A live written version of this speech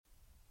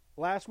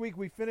Last week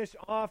we finished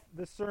off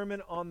the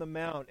Sermon on the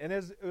Mount. And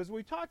as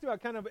we talked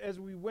about, kind of as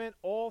we went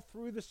all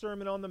through the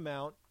Sermon on the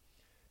Mount,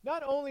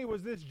 not only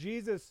was this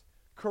Jesus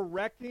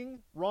correcting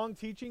wrong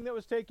teaching that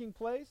was taking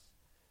place,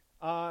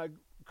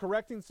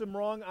 correcting some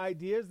wrong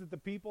ideas that the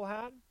people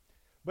had,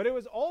 but it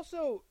was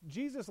also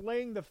Jesus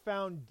laying the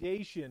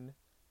foundation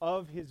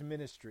of his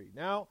ministry.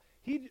 Now,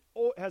 he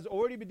has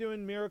already been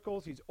doing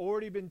miracles. He's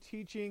already been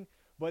teaching,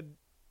 but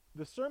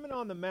the Sermon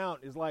on the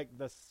Mount is like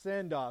the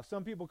send-off.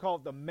 Some people call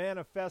it the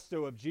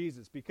manifesto of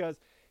Jesus because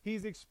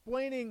he's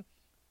explaining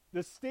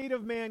the state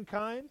of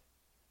mankind,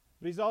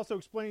 but he's also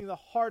explaining the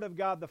heart of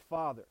God the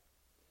Father.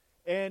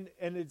 And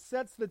it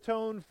sets the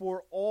tone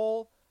for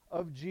all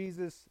of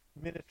Jesus'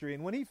 ministry.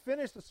 And when he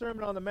finished the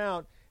Sermon on the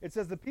Mount, it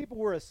says the people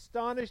were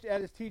astonished at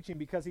his teaching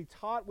because he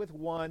taught with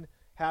one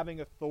having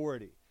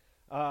authority.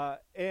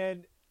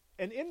 And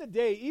in the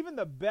day, even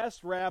the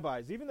best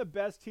rabbis, even the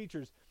best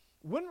teachers,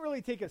 wouldn't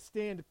really take a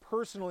stand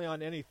personally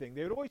on anything.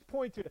 They would always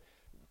point to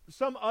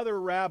some other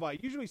rabbi,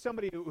 usually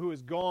somebody who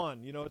is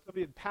gone,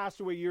 somebody that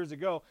passed away years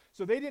ago,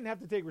 so they didn't have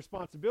to take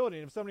responsibility.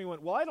 And if somebody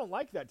went, well, I don't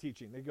like that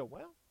teaching, they'd go,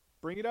 well,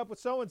 bring it up with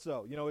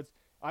so-and-so.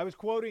 I was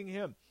quoting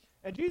him.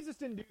 And Jesus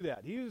didn't do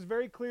that. He was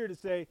very clear to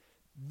say,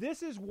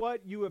 this is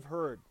what you have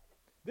heard.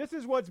 This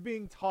is what's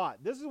being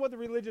taught. This is what the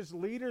religious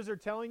leaders are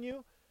telling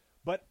you,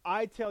 but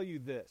I tell you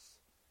this.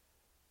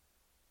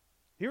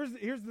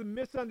 Here's the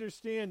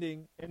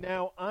misunderstanding, and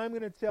now I'm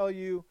going to tell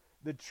you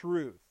the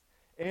truth.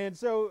 And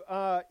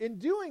so in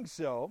doing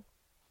so,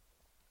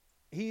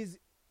 he's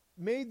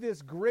made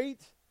this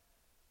great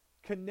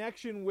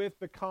connection with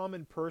the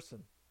common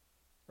person,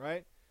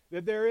 right?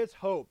 That there is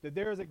hope, that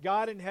there is a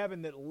God in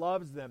heaven that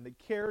loves them, that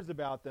cares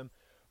about them.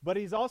 But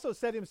he's also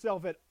set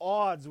himself at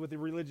odds with the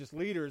religious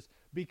leaders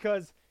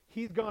because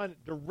he's gone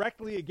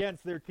directly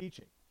against their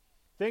teaching.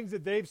 Things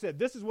that they've said,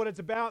 this is what it's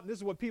about, and this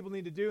is what people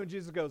need to do. And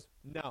Jesus goes,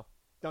 no.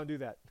 Don't do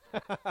that.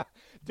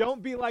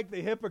 Don't be like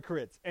the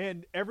hypocrites.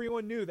 And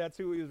everyone knew that's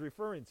who he was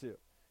referring to,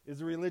 is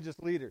the religious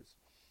leaders.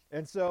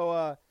 And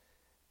so,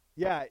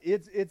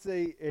 it's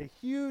a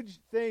huge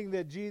thing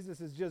that Jesus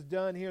has just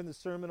done here in the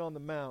Sermon on the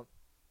Mount.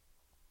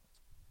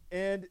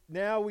 And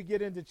now we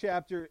get into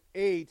chapter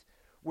 8,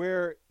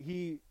 where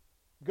he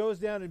goes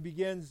down and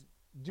begins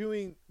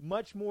doing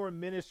much more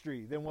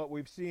ministry than what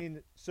we've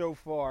seen so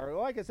far.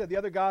 Like I said, the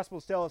other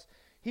Gospels tell us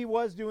he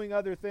was doing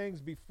other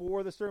things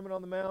before the Sermon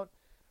on the Mount.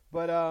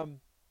 But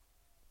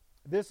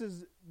this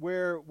is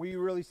where we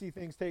really see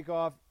things take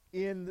off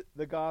in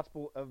the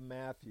Gospel of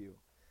Matthew.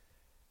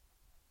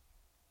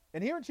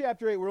 And here in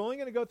chapter 8, we're only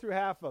going to go through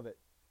half of it.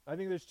 I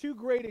think there's two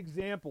great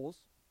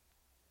examples.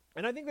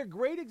 And I think they're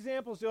great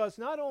examples to us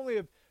not only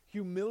of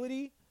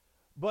humility,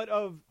 but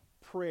of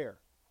prayer.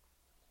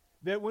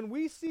 That when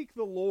we seek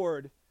the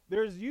Lord,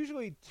 there's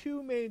usually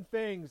two main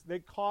things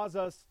that cause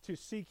us to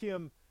seek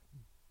him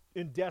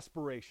in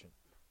desperation.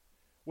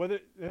 Whether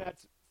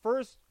that's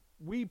first,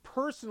 we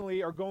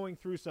personally are going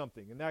through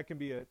something, and that can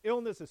be an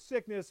illness, a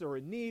sickness, or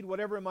a need,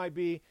 whatever it might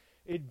be.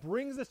 It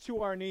brings us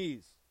to our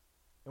knees,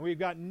 and we've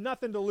got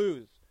nothing to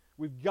lose.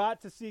 We've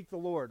got to seek the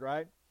Lord,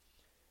 right?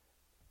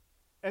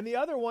 And the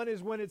other one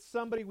is when it's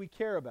somebody we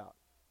care about,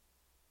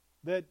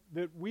 that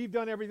we've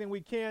done everything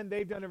we can,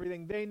 they've done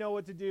everything they know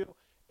what to do,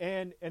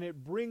 and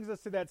it brings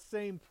us to that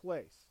same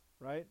place,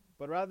 right?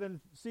 But rather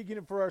than seeking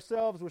it for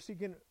ourselves, we're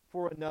seeking it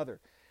for another.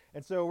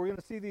 And so we're going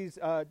to see these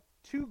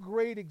two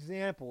great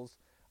examples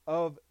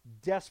of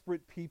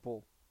desperate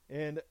people,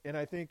 and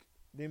I think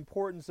the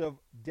importance of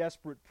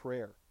desperate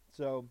prayer.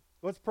 So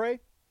let's pray,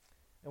 and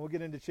we'll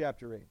get into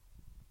chapter 8.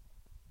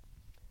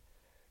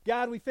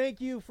 God, we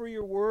thank you for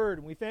your word,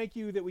 and we thank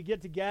you that we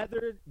get to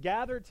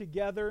gather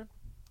together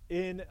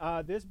in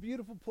this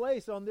beautiful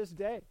place on this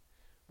day.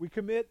 We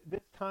commit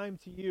this time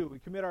to you. We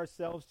commit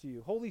ourselves to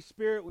you. Holy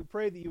Spirit, we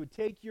pray that you would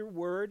take your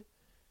word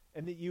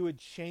and that you would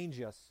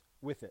change us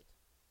with it,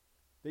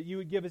 that you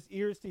would give us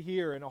ears to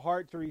hear and a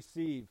heart to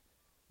receive.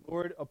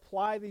 Lord,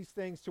 apply these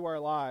things to our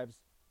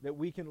lives that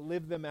we can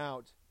live them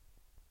out.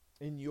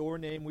 In your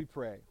name we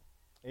pray.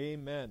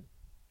 Amen.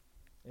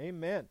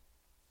 Amen.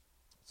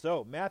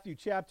 So, Matthew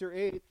chapter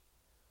 8,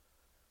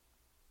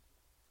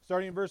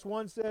 starting in verse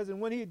 1 says, "And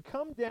when he had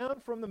come down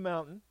from the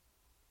mountain,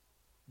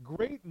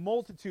 great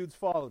multitudes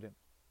followed him.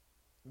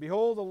 And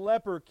behold, a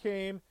leper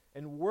came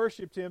and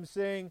worshipped him,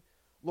 saying,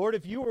 'Lord,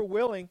 if you are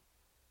willing,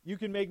 you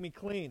can make me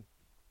clean.'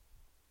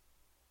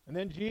 And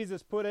then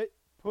Jesus put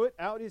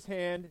out his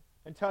hand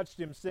and touched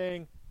him,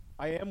 saying,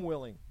 'I am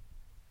willing.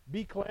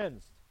 Be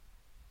cleansed.'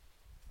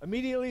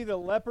 Immediately the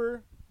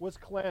leper was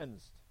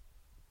cleansed.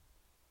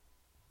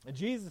 And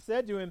Jesus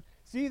said to him,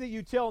 'See that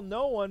you tell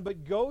no one,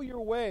 but go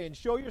your way and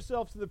show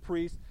yourself to the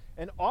priest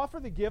and offer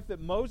the gift that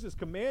Moses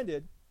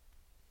commanded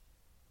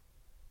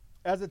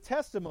as a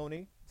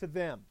testimony to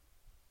them.'"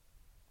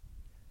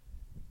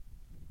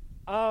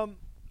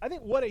 I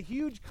think what a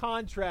huge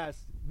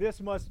contrast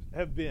this must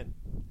have been.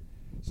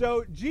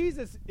 So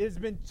Jesus has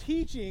been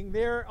teaching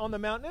there on the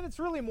mountain, and it's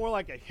really more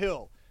like a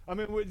hill. I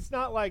mean, it's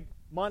not like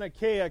Mauna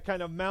Kea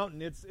kind of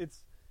mountain.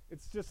 It's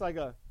just like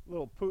a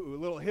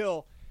little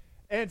hill.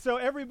 And so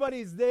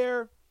everybody's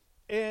there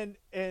and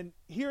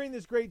hearing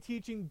this great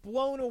teaching,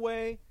 blown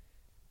away.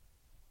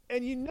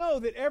 And you know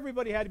that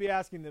everybody had to be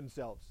asking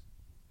themselves,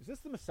 is this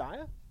the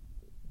Messiah?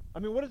 I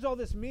mean, what does all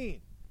this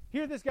mean?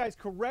 Here this guy's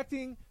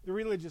correcting the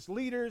religious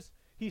leaders.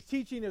 He's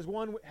teaching as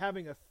one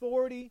having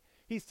authority.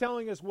 He's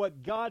telling us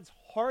what God's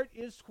heart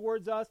is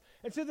towards us.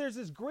 And so there's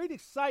this great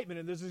excitement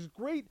and there's this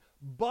great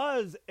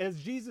buzz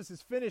as Jesus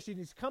is finished and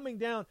he's coming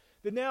down,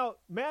 that now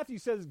Matthew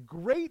says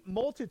great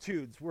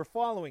multitudes were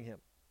following him.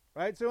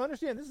 Right? So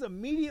understand, this is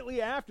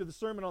immediately after the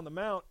Sermon on the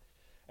Mount.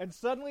 And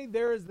suddenly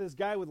there is this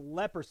guy with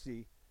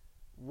leprosy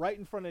right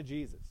in front of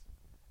Jesus.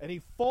 And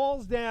he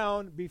falls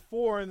down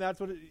before him.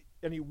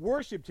 And he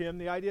worshiped him,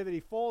 the idea that he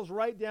falls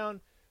right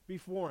down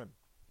before him.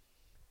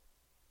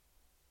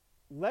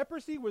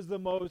 Leprosy was the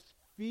most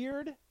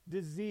feared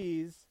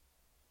disease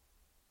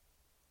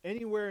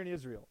anywhere in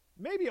Israel,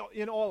 maybe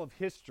in all of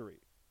history.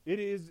 It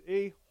is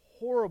a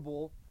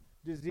horrible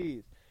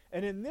disease.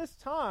 And in this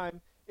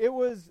time, it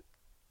was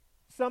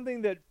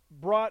something that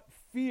brought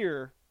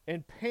fear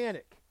and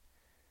panic.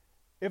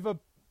 If a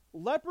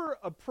leper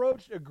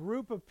approached a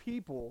group of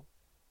people,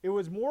 it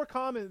was more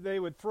common that they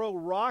would throw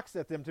rocks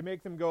at them to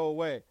make them go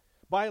away.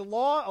 By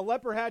law, a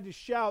leper had to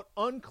shout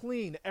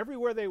unclean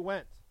everywhere they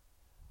went.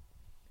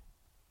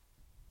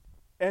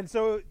 And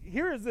so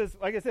here is this,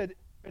 like I said,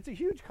 it's a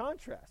huge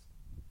contrast.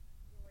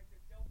 Like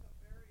the Delta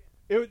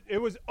variant. It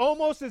was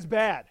almost as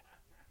bad.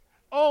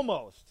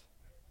 Almost.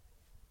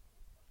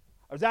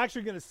 I was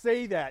actually going to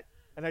say that,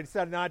 and I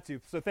decided not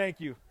to, so thank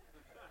you.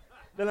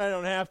 Then I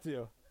don't have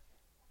to.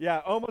 Yeah,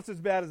 almost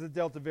as bad as the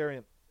Delta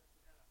variant.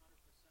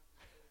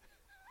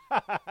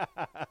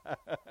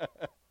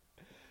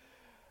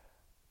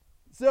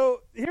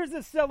 So here's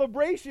this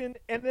celebration,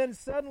 and then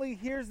suddenly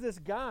here's this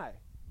guy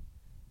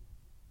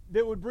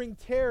that would bring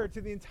terror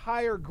to the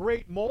entire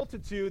great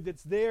multitude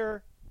that's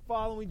there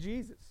following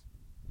Jesus.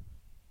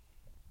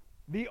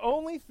 The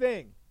only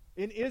thing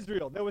in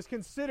Israel that was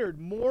considered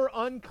more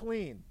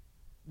unclean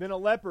than a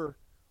leper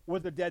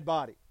was a dead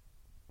body.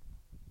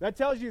 That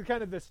tells you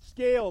kind of the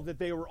scale that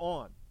they were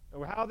on,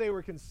 or how they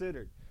were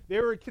considered. They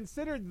were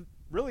considered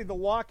really the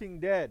walking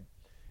dead.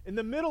 In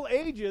the Middle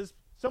Ages,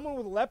 someone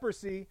with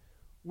leprosy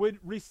would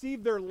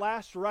receive their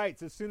last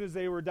rites as soon as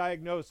they were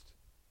diagnosed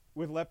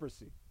with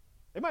leprosy.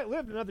 They might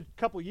live another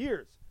couple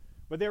years,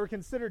 but they were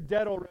considered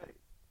dead already.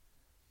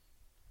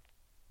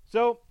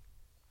 So,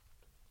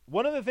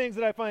 one of the things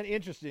that I find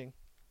interesting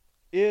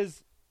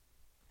is,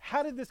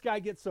 how did this guy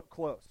get so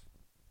close?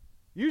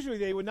 Usually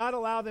they would not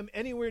allow them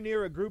anywhere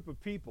near a group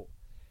of people.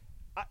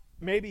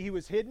 Maybe he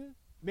was hidden.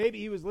 Maybe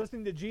he was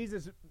listening to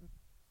Jesus'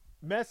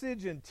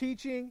 message and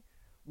teaching.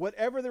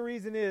 Whatever the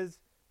reason is,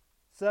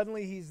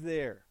 suddenly he's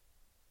there.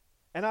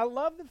 And I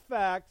love the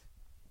fact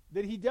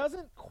that he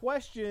doesn't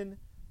question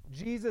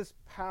Jesus'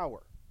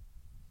 power.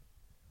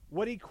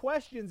 What he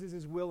questions is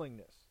his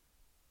willingness.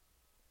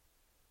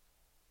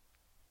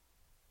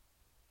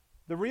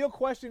 The real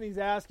question he's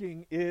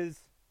asking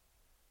is,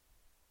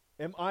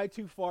 am I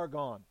too far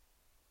gone?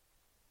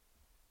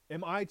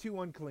 Am I too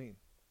unclean?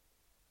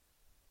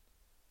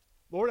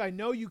 Lord, I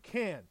know you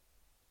can.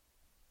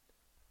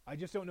 I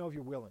just don't know if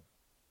you're willing.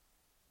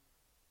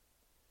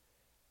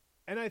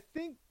 And I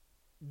think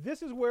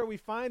this is where we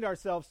find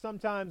ourselves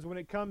sometimes when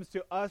it comes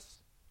to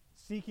us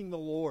seeking the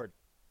Lord.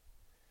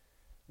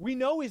 We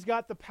know he's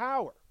got the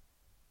power.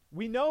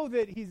 We know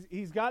that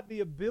he's got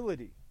the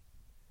ability.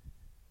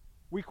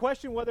 We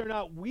question whether or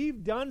not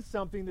we've done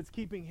something that's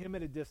keeping him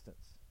at a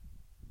distance.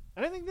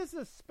 And I think this is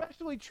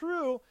especially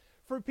true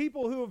for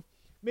people who have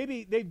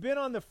maybe they've been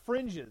on the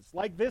fringes,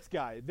 like this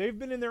guy. They've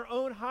been in their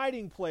own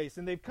hiding place,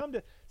 and they've come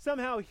to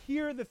somehow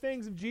hear the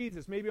things of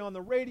Jesus, maybe on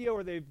the radio,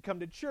 or they've come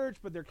to church,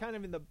 but they're kind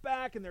of in the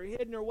back and they're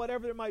hidden or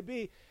whatever it might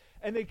be.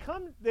 And they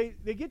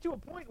get to a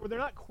point where they're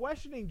not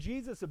questioning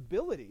Jesus'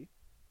 ability.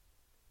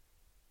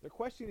 They're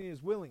questioning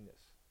his willingness.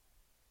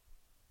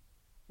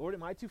 Lord,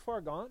 am I too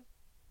far gone?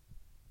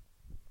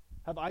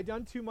 Have I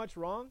done too much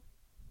wrong?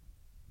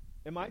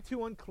 Am I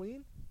too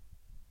unclean?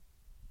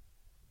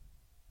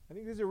 I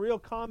think these are real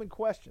common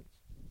questions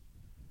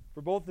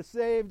for both the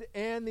saved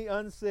and the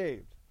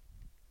unsaved.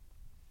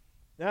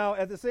 Now,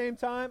 at the same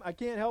time, I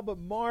can't help but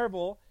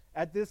marvel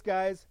at this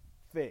guy's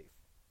faith.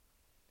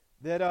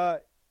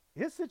 That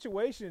his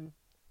situation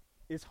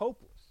is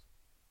hopeless.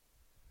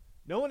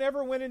 No one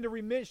ever went into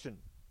remission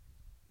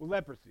with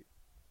leprosy.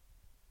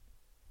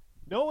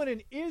 No one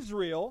in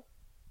Israel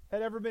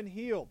had ever been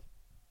healed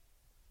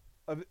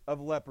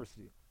of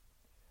leprosy.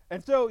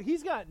 And so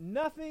he's got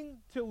nothing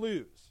to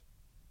lose.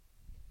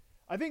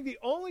 I think the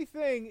only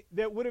thing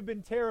that would have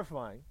been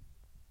terrifying,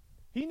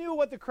 he knew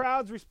what the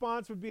crowd's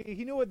response would be.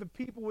 He knew what the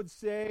people would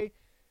say.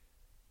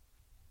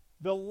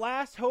 The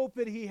last hope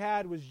that he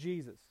had was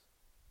Jesus.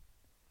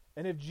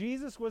 And if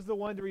Jesus was the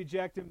one to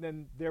reject him,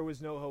 then there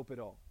was no hope at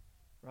all,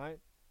 right?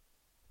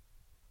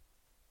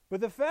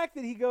 But the fact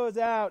that he goes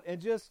out and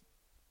just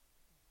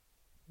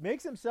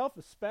makes himself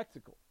a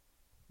spectacle.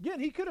 Again,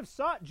 he could have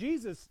sought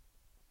Jesus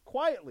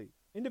quietly,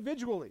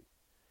 individually.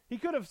 He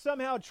could have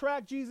somehow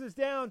tracked Jesus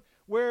down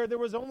where there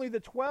was only the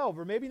 12,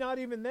 or maybe not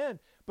even then.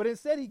 But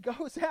instead he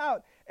goes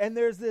out and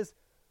there's this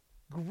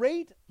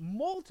great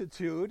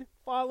multitude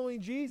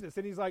following Jesus.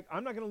 And he's like,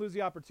 I'm not going to lose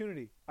the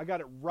opportunity. I got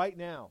it right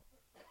now.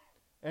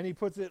 And he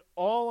puts it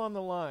all on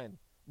the line.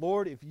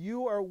 Lord, if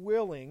you are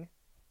willing,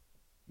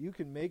 you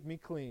can make me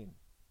clean.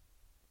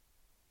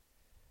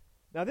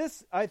 Now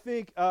this, I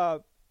think,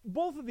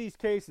 both of these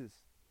cases,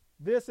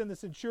 this and the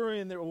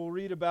centurion that we'll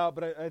read about,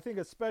 but I think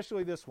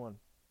especially this one,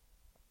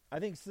 I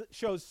think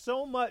shows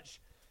so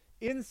much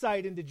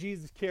insight into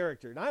Jesus'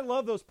 character. And I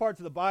love those parts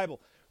of the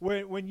Bible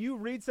where when you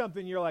read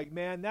something, you're like,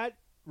 man, that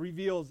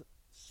reveals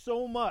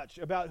so much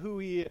about who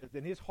he is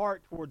and his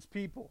heart towards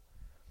people.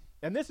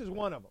 And this is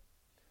one of them.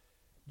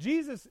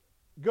 Jesus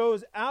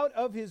goes out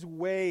of his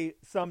way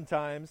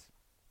sometimes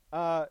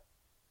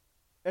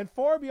and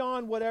far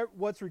beyond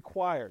what's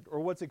required or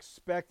what's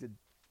expected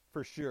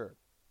for sure.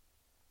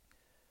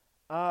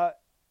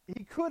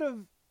 He could have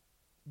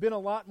been a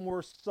lot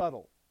more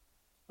subtle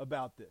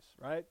about this,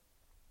 right?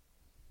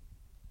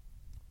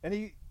 And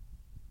he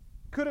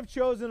could have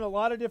chosen a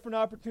lot of different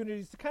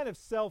opportunities to kind of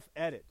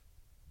self-edit.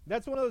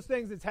 That's one of those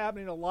things that's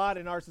happening a lot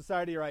in our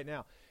society right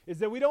now, is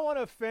that we don't want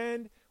to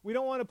offend, we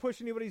don't want to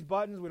push anybody's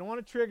buttons, we don't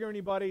want to trigger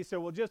anybody, so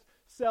we'll just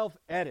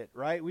self-edit,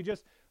 right?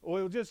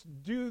 We'll just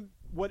do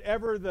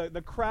whatever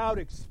the crowd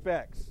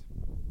expects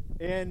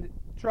and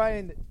try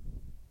and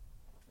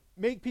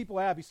make people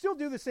happy. Still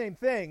do the same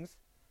things,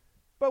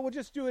 but we'll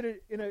just do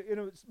it in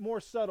a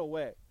more subtle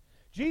way.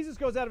 Jesus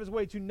goes out of his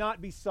way to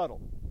not be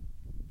subtle.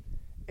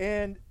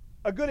 And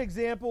a good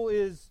example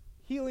is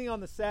healing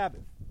on the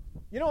Sabbath.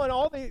 You know, in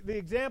all the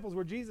examples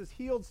where Jesus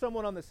healed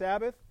someone on the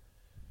Sabbath,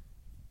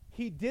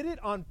 he did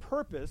it on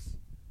purpose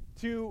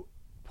to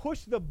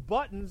push the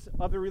buttons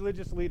of the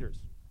religious leaders.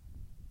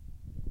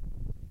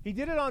 He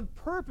did it on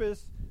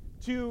purpose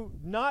to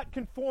not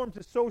conform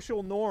to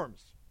social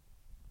norms.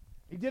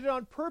 He did it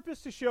on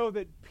purpose to show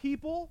that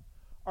people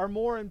are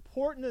more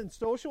important than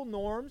social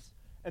norms,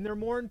 and they're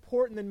more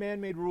important than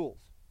man-made rules.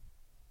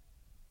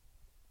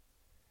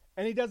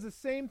 And he does the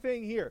same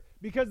thing here.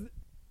 Because,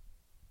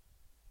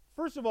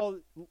 first of all,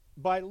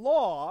 by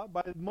law,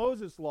 by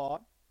Moses' law,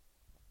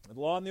 the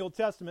law in the Old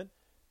Testament,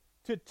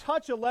 to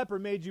touch a leper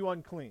made you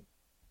unclean.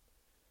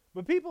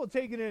 But people have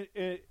taken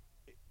it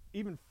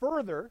even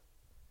further.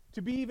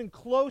 To be even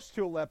close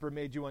to a leper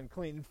made you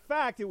unclean. In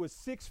fact, it was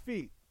 6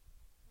 feet.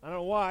 I don't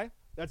know why.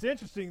 That's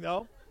interesting,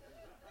 though.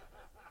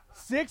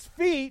 6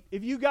 feet,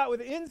 if you got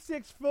within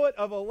 6 foot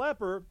of a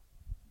leper,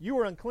 you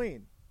were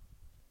unclean.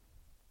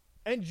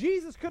 And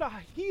Jesus could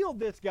have healed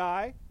this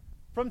guy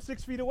from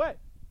 6 feet away.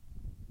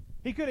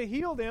 He could have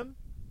healed him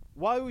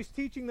while he was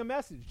teaching the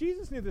message.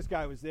 Jesus knew this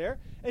guy was there,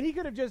 and he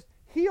could have just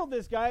healed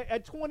this guy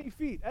at 20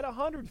 feet, at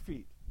 100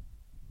 feet.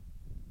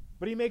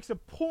 But he makes a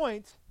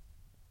point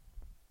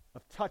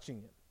of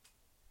touching him.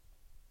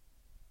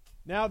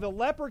 Now, the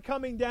leper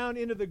coming down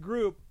into the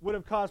group would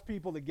have caused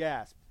people to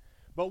gasp.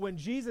 But when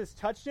Jesus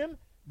touched him,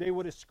 they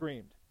would have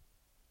screamed.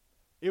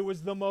 It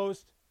was the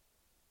most,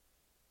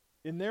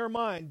 in their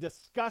mind,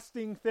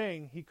 disgusting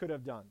thing he could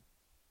have done.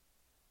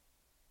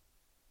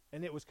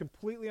 And it was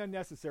completely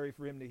unnecessary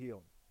for him to heal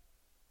him.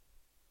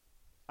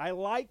 I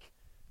like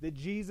that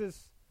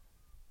Jesus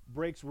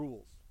breaks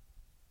rules.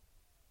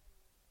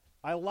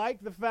 I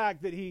like the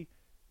fact that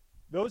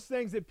those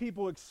things that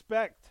people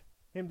expect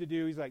him to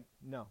do, he's like,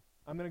 no,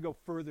 I'm going to go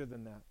further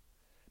than that.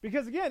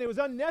 Because again, it was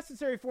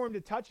unnecessary for him to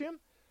touch him,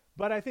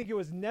 but I think it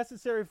was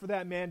necessary for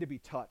that man to be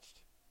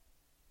touched.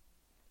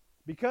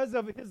 Because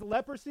of his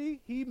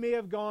leprosy, he may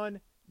have gone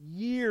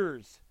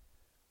years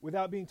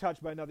without being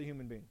touched by another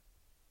human being.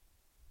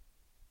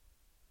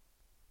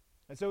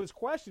 And so his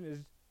question is,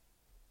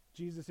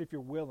 Jesus, if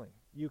you're willing,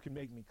 you can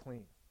make me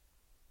clean.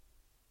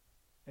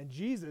 And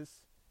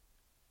Jesus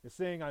is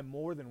saying, I'm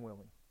more than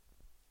willing.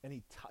 And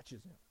he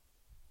touches him.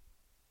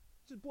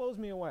 It just blows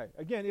me away.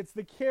 Again, it's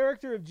the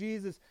character of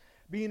Jesus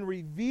being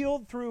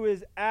revealed through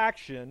his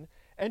action.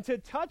 And to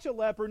touch a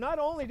leper, not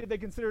only did they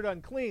consider it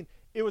unclean,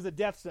 it was a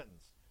death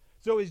sentence.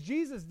 So as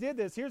Jesus did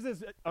this, here's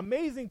this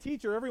amazing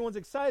teacher everyone's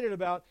excited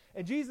about,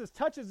 and Jesus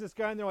touches this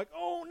guy, and they're like,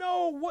 oh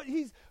no,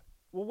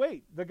 well,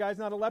 wait, the guy's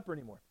not a leper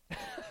anymore.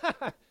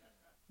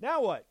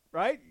 Now what,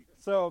 right?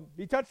 So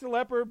he touched the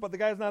leper, but the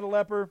guy's not a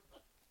leper,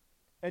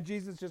 and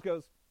Jesus just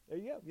goes, there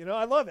you go. You know,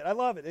 I love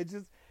it. It's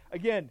just,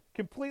 again,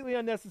 completely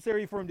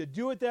unnecessary for him to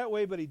do it that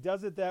way, but he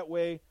does it that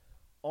way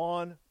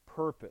on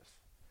purpose.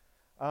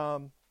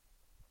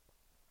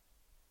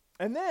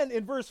 And then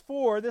in verse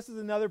 4, this is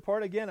another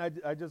part. Again,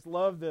 I just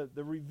love the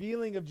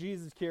revealing of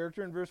Jesus'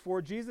 character. In verse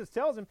 4, Jesus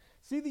tells him,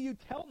 see that you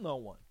tell no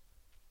one.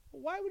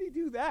 Well, why would he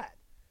do that?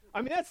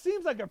 I mean, that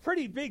seems like a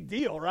pretty big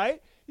deal,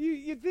 right?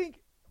 You think,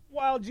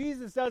 while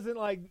Jesus doesn't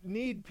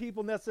need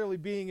people necessarily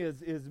being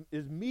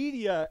his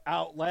media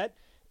outlet,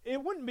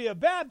 it wouldn't be a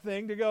bad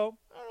thing to go,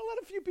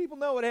 let a few people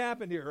know what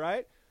happened here,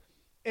 right?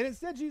 And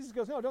instead Jesus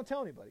goes, no, don't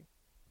tell anybody.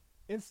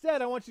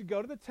 Instead, I want you to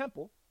go to the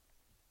temple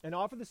and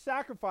offer the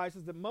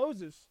sacrifices that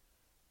Moses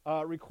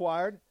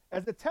required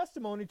as a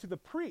testimony to the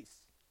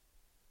priests.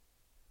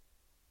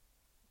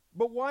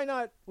 But why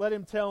not let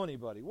him tell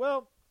anybody?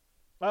 Well,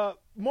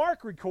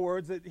 Mark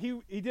records that he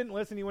didn't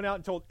listen. He went out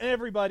and told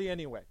everybody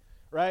anyway,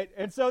 right?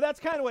 And so that's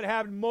kind of what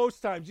happened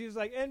most times. Jesus is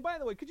like, and by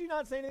the way, could you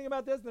not say anything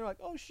about this? And they're like,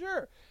 oh,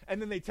 sure.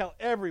 And then they tell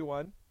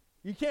everyone.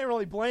 You can't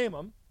really blame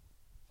them.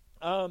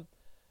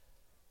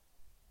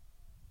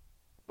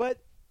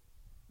 But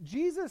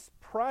Jesus'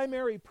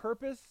 primary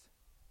purpose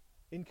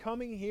in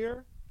coming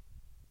here,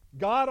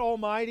 God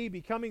Almighty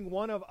becoming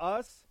one of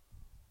us,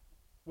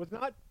 was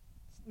not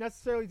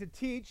necessarily to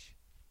teach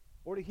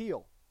or to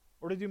heal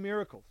or to do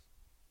miracles.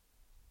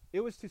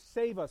 It was to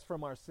save us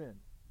from our sin.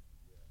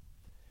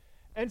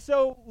 And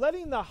so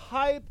letting the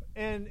hype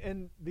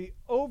and the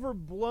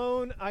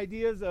overblown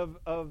ideas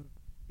of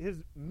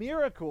his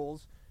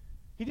miracles,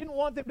 he didn't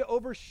want them to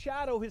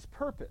overshadow his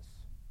purpose.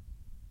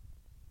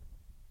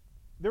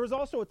 There was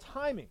also a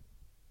timing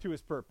to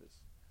his purpose.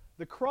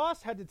 The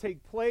cross had to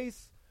take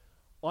place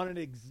on an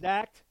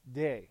exact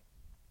day.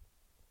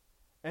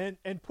 And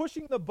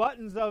pushing the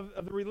buttons of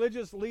the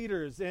religious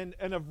leaders and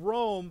of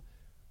Rome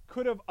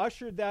could have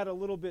ushered that a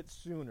little bit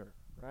sooner,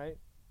 right?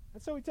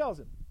 And so he tells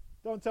him,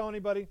 don't tell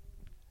anybody.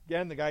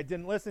 Again, the guy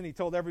didn't listen. He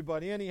told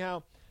everybody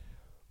anyhow.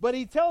 But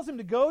he tells him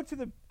to go to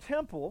the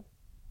temple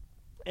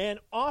and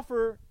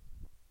offer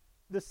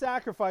the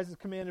sacrifices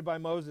commanded by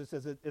Moses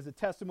as a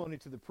testimony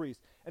to the priest.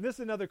 And this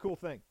is another cool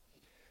thing.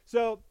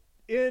 So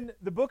in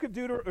the book of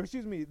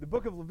the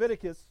book of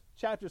Leviticus,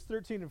 chapters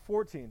 13 and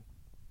 14,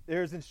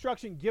 there's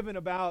instruction given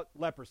about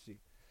leprosy.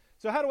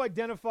 So how to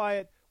identify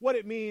it, what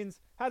it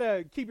means, how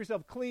to keep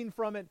yourself clean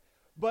from it.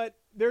 But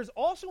there's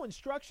also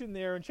instruction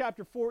there in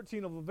chapter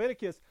 14 of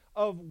Leviticus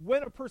of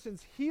when a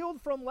person's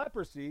healed from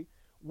leprosy,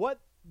 what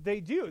they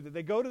do. That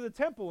they go to the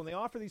temple and they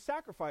offer these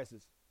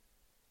sacrifices.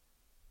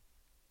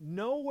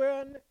 No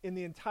one in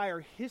the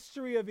entire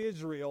history of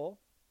Israel,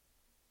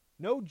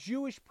 no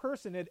Jewish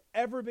person had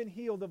ever been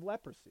healed of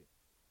leprosy.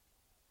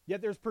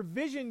 Yet there's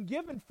provision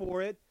given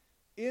for it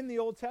in the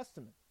Old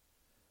Testament.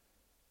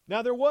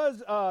 Now there was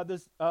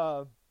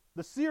the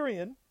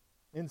Syrian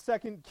in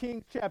 2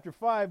 Kings chapter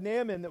 5,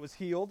 Naaman, that was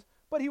healed,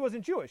 but he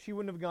wasn't Jewish. He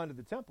wouldn't have gone to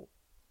the temple.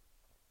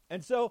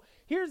 And so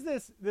here's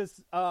this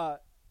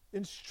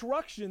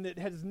instruction that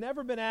has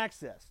never been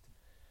accessed.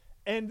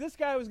 And this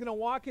guy was going to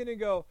walk in and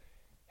go,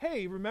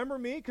 hey, remember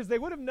me? Because they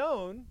would have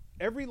known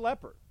every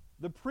leper.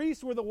 The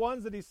priests were the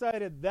ones that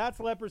decided, that's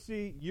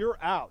leprosy, you're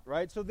out,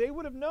 right? So they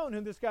would have known who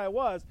this guy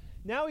was.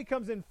 Now he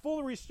comes in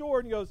fully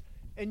restored and goes,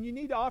 and you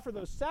need to offer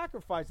those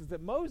sacrifices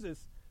that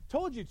Moses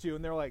told you to.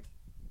 And they're like,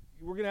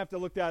 we're going to have to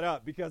look that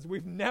up because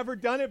we've never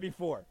done it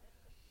before.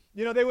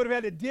 You know, they would have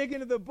had to dig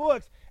into the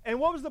books. And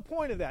what was the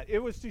point of that? It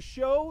was to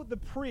show the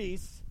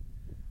priests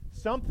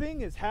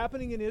something is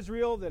happening in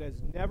Israel that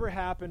has never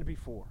happened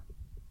before.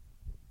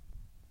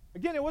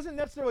 Again, it wasn't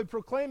necessarily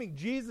proclaiming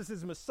Jesus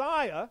as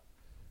Messiah.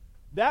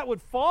 That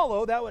would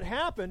follow, that would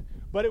happen,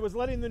 but it was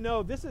letting them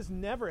know this has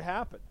never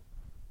happened.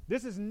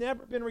 This has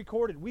never been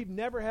recorded. We've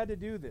never had to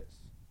do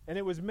this. And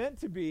it was meant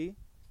to be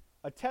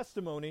a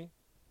testimony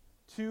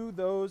to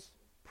those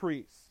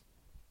priests.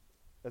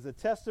 As a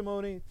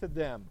testimony to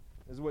them,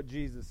 is what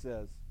Jesus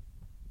says.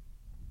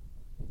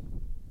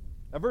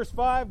 Now verse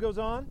 5 goes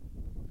on.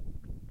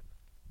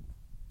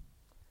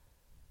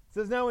 It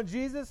says, now when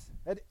Jesus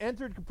had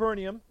entered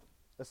Capernaum,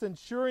 a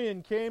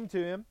centurion came to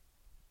him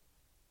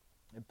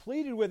and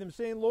pleaded with him,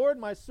 saying, Lord,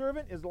 my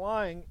servant is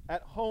lying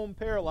at home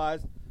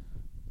paralyzed,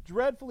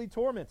 dreadfully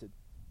tormented.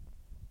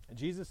 And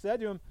Jesus said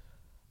to him,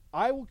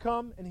 I will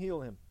come and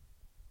heal him.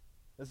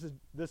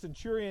 The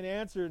centurion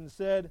answered and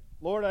said,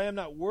 Lord, I am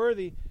not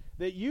worthy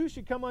that you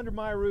should come under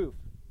my roof,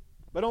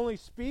 but only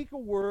speak a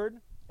word,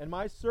 and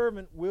my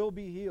servant will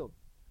be healed.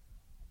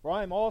 For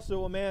I am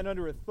also a man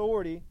under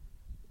authority,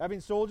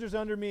 having soldiers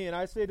under me, and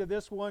I say to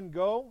this one,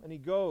 go, and he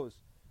goes.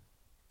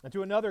 And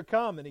to another,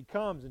 come, and he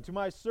comes. And to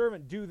my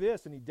servant, do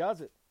this, and he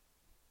does it.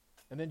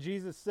 And then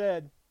Jesus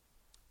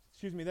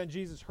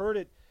heard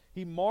it.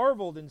 He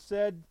marveled and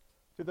said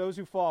to those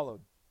who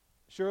followed,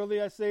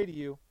 surely I say to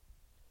you,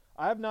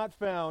 I have not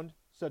found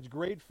such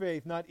great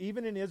faith, not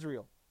even in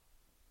Israel.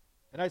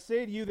 And I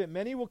say to you that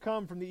many will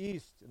come from the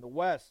east and the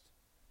west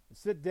and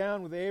sit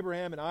down with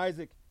Abraham and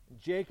Isaac and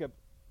Jacob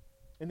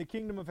in the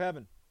kingdom of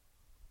heaven.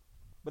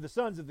 But the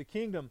sons of the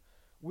kingdom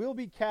will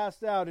be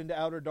cast out into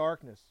outer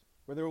darkness,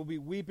 where there will be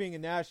weeping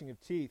and gnashing of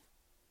teeth.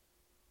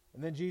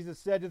 And then Jesus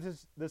said to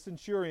the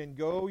centurion,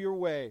 go your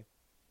way,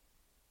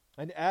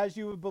 and as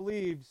you have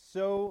believed,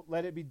 so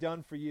let it be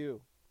done for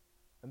you.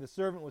 And the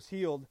servant was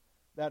healed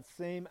that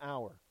same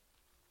hour.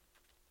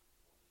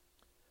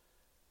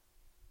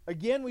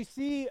 Again, we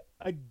see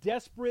a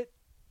desperate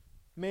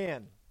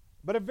man,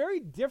 but a very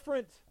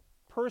different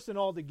person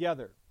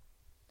altogether.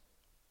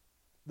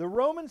 The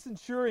Roman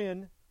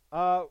centurion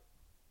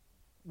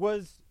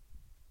was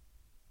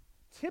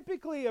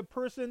typically a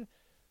person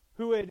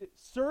who had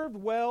served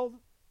well,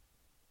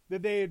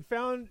 that they had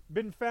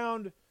been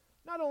found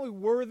not only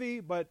worthy,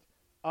 but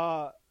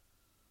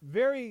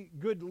very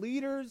good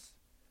leaders.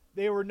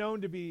 They were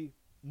known to be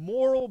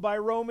moral by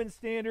Roman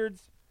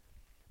standards.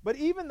 But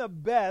even the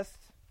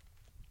best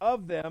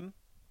of them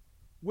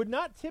would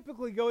not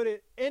typically go to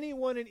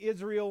anyone in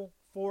Israel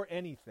for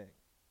anything.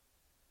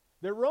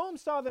 That Rome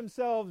saw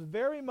themselves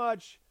very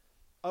much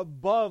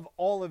above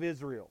all of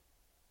Israel.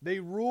 They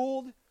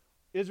ruled.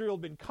 Israel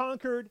had been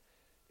conquered.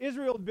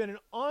 Israel had been an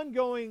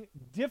ongoing,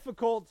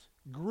 difficult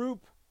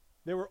group.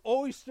 They were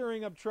always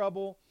stirring up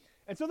trouble.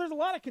 And so there's a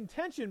lot of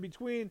contention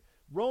between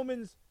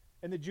Romans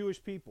and the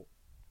Jewish people.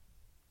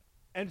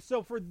 And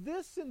so for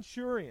this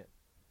centurion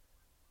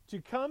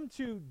to come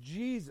to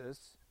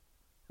Jesus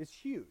is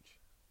huge.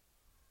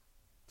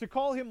 To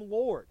call him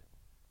Lord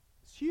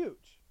is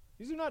huge.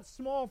 These are not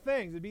small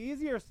things. It'd be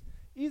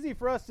easy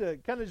for us to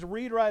kind of just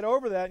read right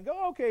over that and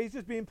go, okay, he's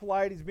just being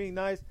polite, he's being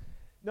nice.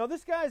 No,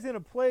 this guy's in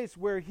a place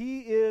where he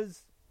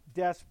is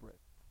desperate.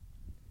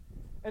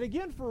 And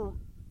again, for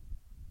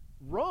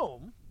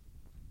Rome,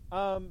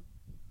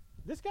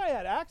 this guy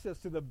had access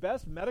to the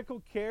best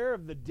medical care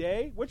of the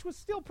day, which was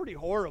still pretty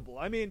horrible.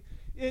 I mean,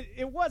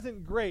 it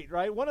wasn't great,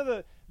 right? One of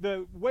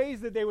the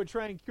ways that they would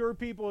try and cure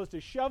people is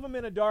to shove them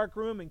in a dark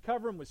room and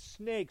cover them with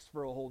snakes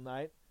for a whole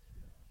night.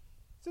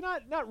 So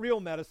not real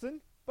medicine,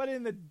 but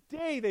in the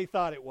day they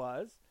thought it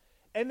was.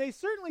 And they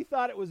certainly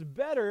thought it was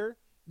better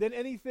than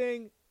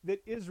anything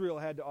that Israel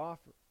had to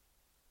offer.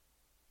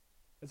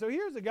 And so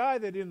here's a guy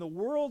that in the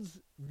world's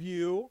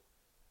view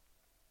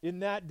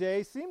in that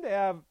day seemed to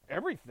have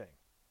everything.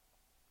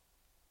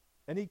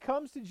 And he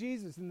comes to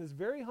Jesus in this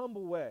very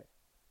humble way.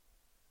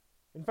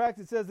 In fact,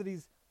 it says that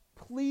he's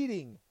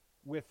pleading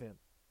with him.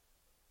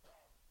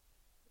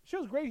 It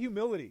shows great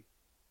humility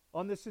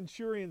on the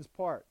centurion's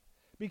part,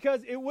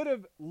 because it would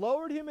have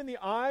lowered him in the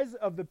eyes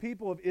of the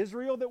people of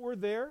Israel that were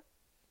there,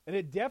 and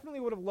it definitely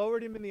would have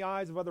lowered him in the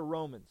eyes of other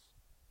Romans.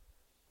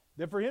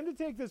 That for him to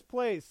take this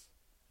place,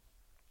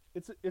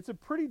 it's a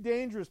pretty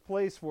dangerous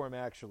place for him,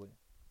 actually.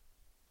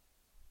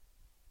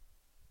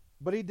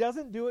 But he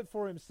doesn't do it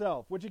for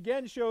himself, which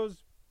again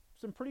shows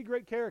some pretty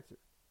great character.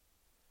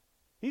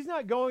 He's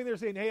not going there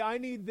saying, hey, I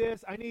need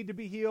this, I need to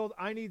be healed,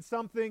 I need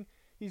something.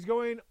 He's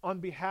going on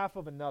behalf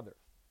of another.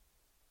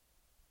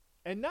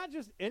 And not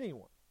just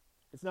anyone.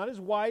 It's not his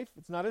wife,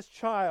 it's not his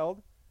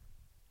child,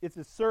 it's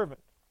his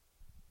servant.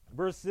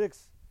 Verse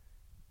 6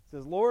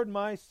 says, Lord,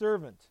 my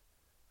servant.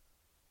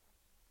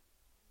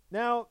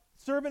 Now,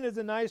 servant is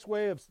a nice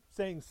way of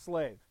saying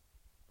slave.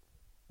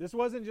 This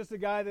wasn't just a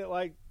guy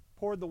that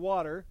poured the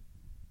water.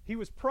 He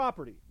was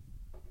property.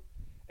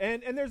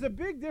 And there's a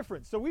big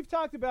difference. So we've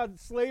talked about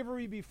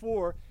slavery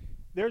before.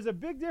 There's a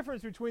big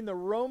difference between the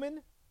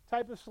Roman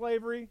type of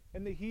slavery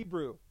and the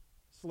Hebrew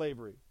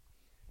slavery.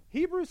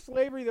 Hebrew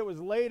slavery that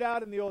was laid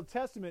out in the Old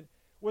Testament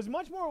was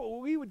much more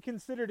what we would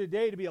consider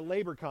today to be a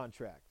labor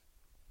contract.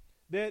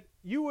 That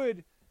you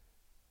would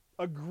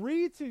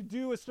agree to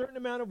do a certain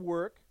amount of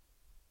work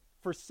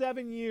for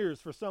 7 years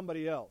for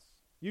somebody else.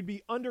 You'd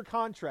be under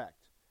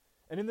contract.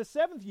 And in the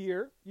 7th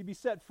year, you'd be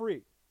set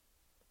free.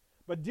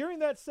 But during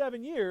that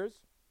 7 years,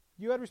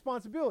 you had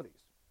responsibilities.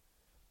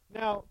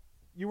 Now,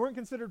 you weren't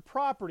considered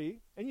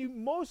property, and you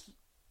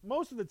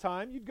most of the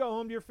time, you'd go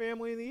home to your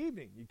family in the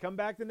evening. You'd come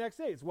back the next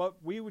day. It's what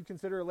we would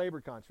consider a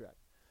labor contract.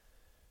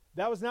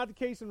 That was not the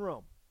case in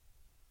Rome.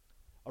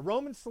 A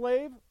Roman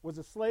slave was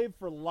a slave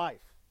for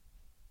life.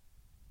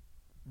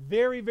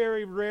 Very,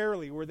 very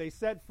rarely were they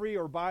set free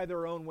or buy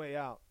their own way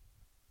out.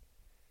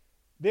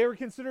 They were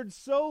considered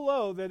so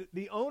low that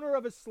the owner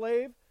of a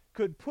slave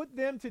could put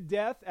them to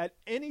death at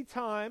any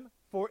time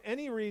for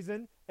any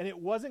reason, and it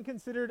wasn't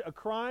considered a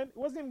crime. It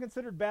wasn't even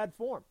considered bad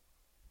form.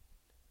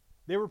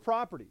 They were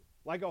property,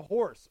 like a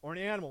horse or an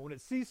animal. When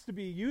it ceased to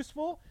be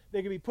useful,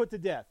 they could be put to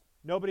death.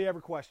 Nobody ever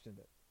questioned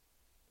it.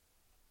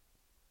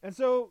 And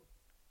so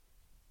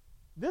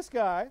this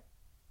guy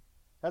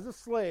has a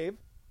slave,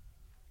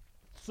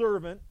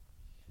 servant,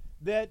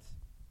 that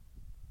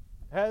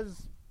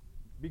has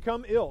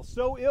become ill.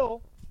 So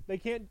ill, they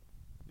can't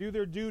do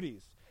their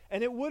duties.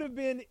 And it would have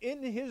been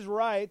in his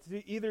right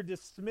to either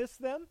dismiss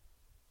them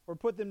or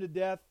put them to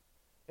death.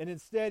 And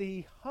instead,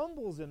 he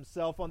humbles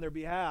himself on their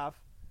behalf,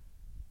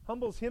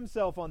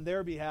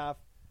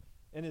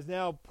 and is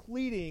now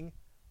pleading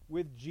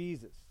with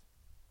Jesus.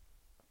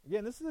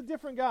 Again, this is a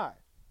different guy.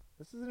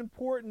 This is an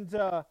important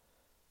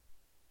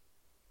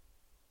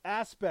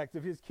aspect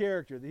of his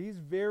character, that he's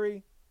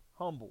very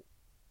humble.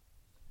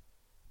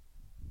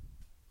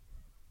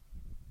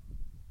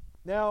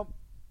 Now,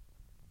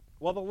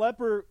 while the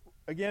leper,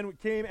 again,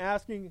 came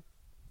asking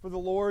for the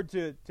Lord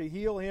to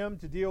heal him,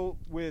 to deal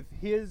with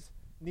his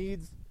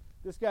needs,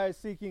 this guy is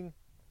seeking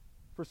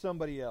for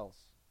somebody else.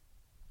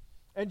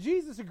 And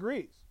Jesus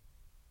agrees.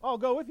 I'll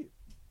go with you.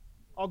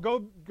 I'll go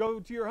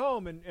to your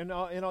home and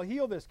I'll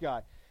heal this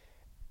guy.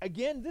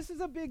 Again, this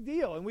is a big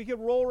deal, and we could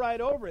roll right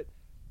over it.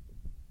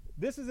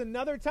 This is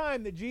another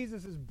time that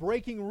Jesus is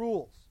breaking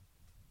rules.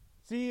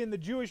 See, in the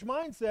Jewish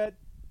mindset,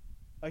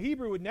 a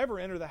Hebrew would never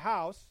enter the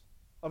house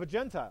of a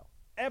Gentile,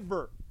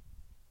 ever.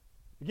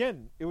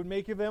 Again, it would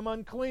make them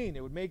unclean.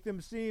 It would make them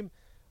seem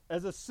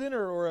as a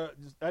sinner or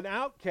an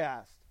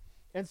outcast.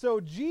 And so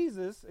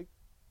Jesus,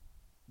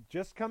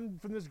 just come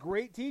from this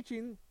great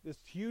teaching, this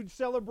huge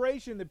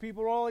celebration that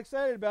people are all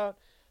excited about,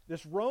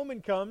 this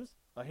Roman comes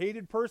a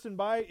hated person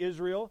by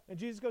Israel, and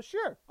Jesus goes,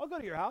 sure, I'll go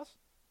to your house.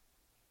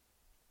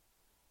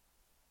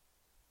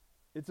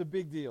 It's a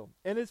big deal.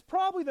 And it's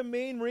probably the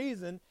main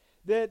reason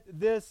that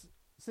this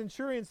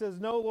centurion says,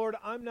 no, Lord,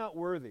 I'm not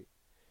worthy.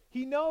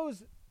 He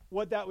knows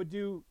what that would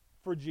do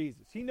for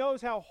Jesus. He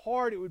knows how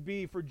hard it would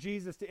be for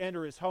Jesus to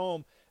enter his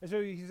home. And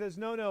so he says,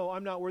 no,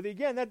 I'm not worthy.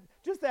 Again,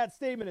 just that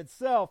statement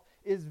itself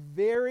is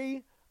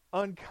very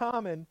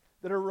uncommon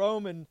that a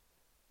Roman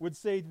would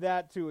say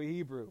that to a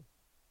Hebrew.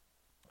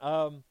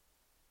 Now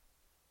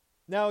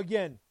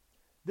again,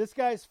 this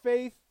guy's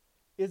faith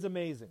is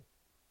amazing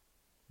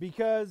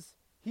because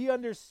he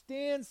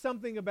understands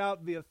something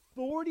about the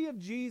authority of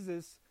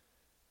Jesus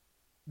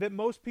that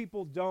most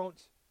people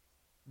don't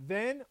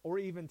then or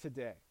even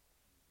today.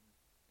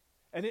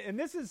 And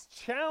this is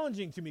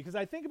challenging to me because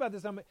I think about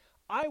this.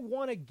 I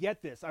want to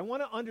get this. I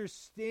want to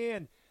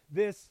understand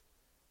this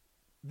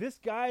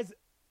guy's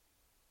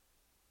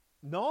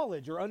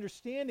knowledge or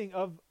understanding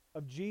of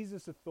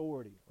Jesus'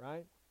 authority,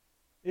 right?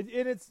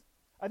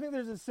 I think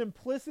there's a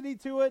simplicity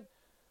to it,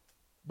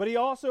 but he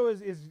also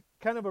is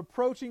kind of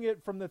approaching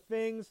it from the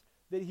things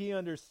that he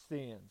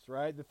understands,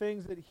 right? The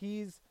things that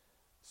he's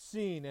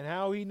seen and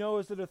how he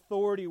knows that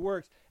authority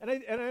works. And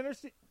I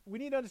understand, we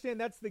need to understand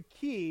that's the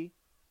key,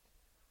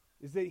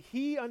 is that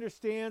he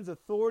understands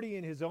authority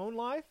in his own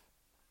life,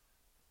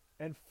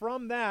 and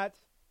from that,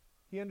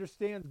 he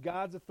understands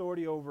God's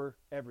authority over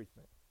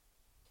everything.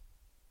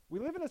 We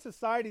live in a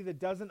society that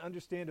doesn't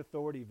understand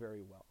authority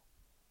very well.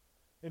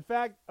 In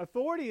fact,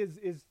 authority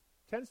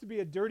tends to be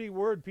a dirty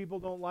word people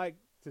don't like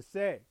to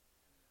say.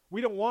 We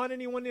don't want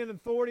anyone in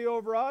authority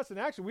over us, and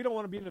actually we don't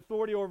want to be in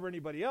authority over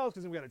anybody else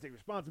because then we got to take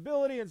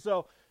responsibility, and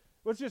so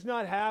let's just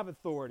not have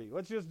authority.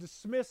 Let's just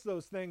dismiss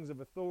those things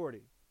of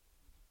authority.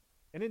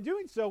 And in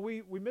doing so,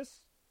 we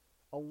miss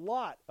a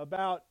lot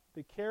about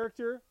the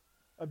character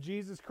of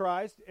Jesus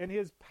Christ and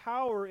his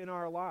power in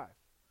our life.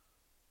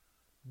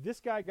 This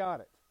guy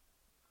got it.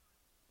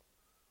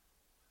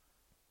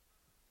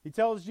 He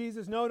tells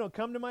Jesus, no,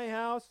 come to my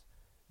house.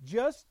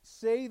 Just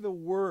say the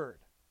word.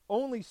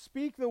 Only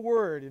speak the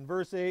word in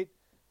verse 8,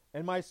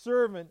 and my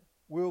servant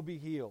will be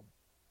healed.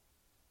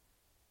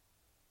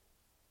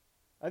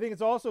 I think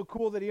it's also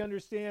cool that he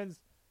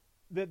understands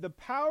that the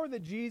power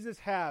that Jesus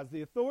has,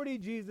 the authority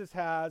Jesus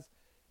has,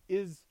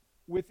 is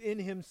within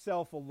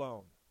himself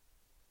alone.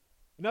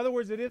 In other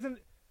words, it isn't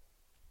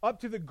up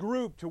to the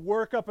group to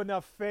work up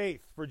enough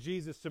faith for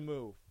Jesus to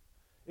move.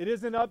 It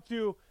isn't up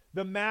to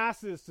the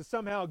masses to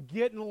somehow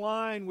get in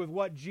line with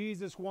what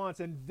Jesus wants,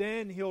 and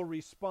then he'll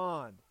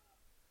respond.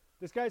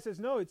 This guy says,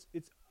 no,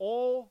 it's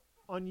all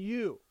on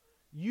you.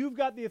 You've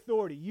got the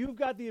authority. You've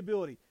got the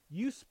ability.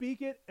 You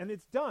speak it, and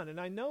it's done, and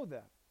I know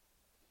that.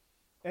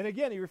 And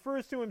again, he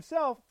refers to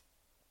himself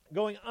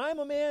going, I'm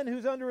a man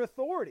who's under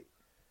authority,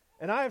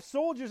 and I have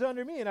soldiers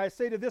under me, and I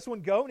say to this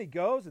one, go, and he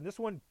goes, and this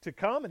one to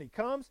come, and he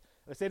comes.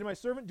 And I say to my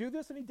servant, do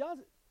this, and he does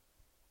it.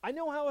 I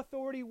know how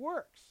authority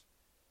works.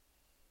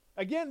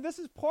 Again, this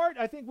is part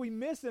I think we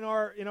miss in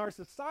our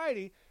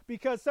society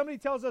because somebody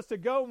tells us to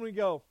go, and we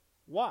go,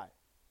 why?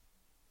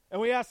 And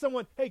we ask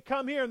someone, hey,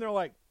 come here, and they're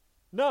like,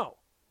 no.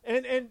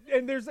 And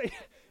there's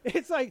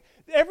it's like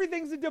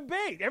everything's a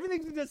debate.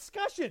 Everything's a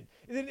discussion.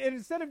 And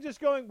instead of just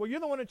going, well,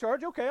 you're the one in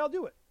charge, okay, I'll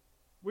do it.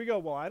 We go,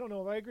 well, I don't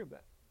know if I agree with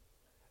that.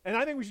 And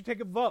I think we should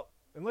take a vote.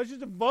 And let's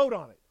just vote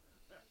on it.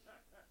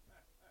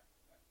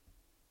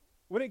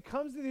 When it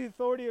comes to the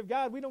authority of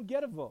God, we don't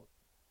get a vote.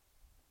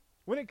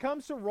 When it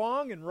comes to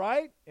wrong and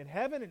right and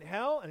heaven and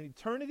hell and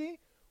eternity,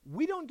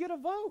 we don't get a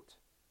vote.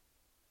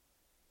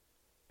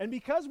 And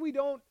because we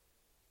don't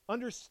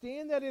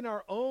understand that in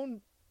our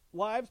own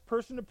lives,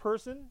 person to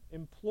person,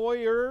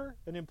 employer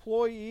and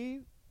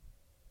employee,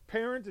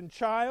 parent and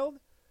child,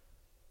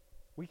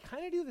 we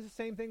kind of do the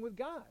same thing with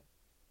God.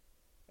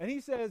 And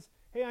he says,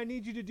 hey, I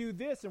need you to do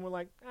this. And we're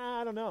like,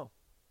 I don't know.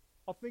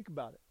 I'll think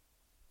about it.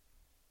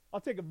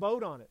 I'll take a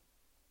vote on it.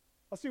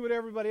 I'll see what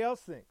everybody else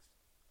thinks.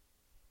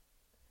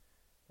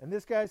 And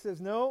this guy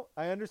says, no,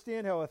 I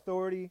understand how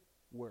authority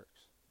works.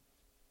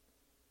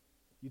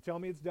 You tell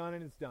me it's done,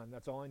 and it's done.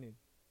 That's all I need.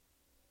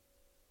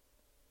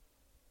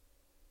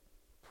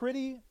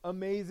 Pretty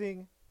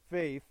amazing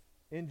faith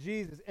in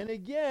Jesus. And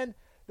again,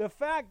 the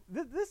fact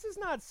that this is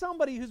not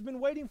somebody who's been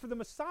waiting for the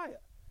Messiah.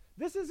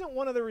 This isn't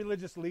one of the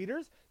religious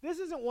leaders. This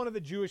isn't one of the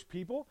Jewish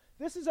people.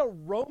 This is a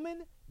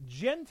Roman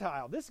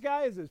Gentile. This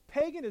guy is as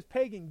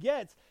pagan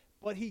gets,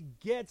 but he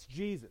gets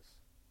Jesus.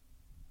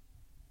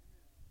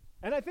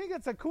 And I think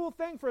it's a cool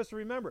thing for us to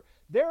remember.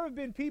 There have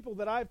been people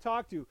that I've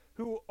talked to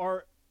who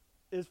are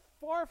as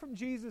far from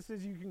Jesus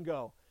as you can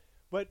go.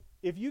 But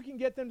if you can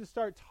get them to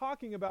start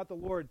talking about the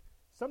Lord,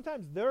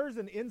 sometimes there's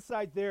an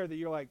insight there that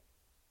you're like,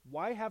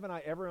 why haven't I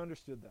ever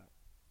understood that?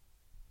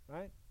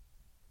 Right?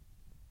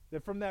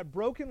 That from that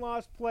broken,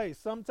 lost place,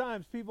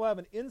 sometimes people have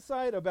an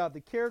insight about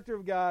the character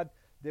of God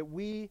that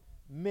we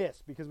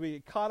miss because we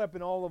get caught up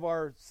in all of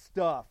our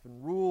stuff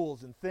and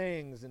rules and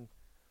things. And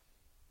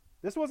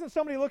this wasn't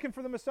somebody looking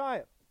for the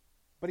Messiah,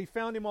 but he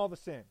found him all the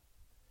same.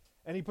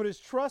 And he put his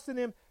trust in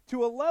him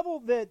to a level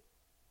that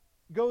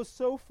goes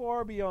so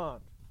far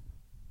beyond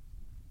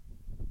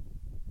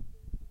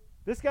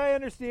This guy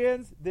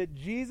understands that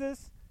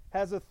Jesus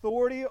has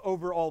authority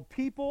over all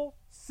people,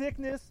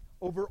 sickness,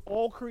 over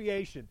all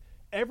creation.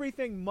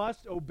 Everything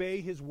must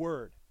obey his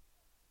word.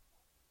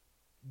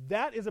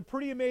 That is a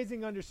pretty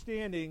amazing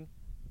understanding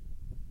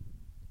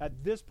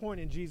at this point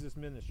in Jesus'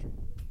 ministry.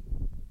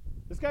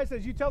 This guy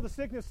says, you tell the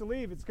sickness to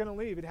leave, it's going to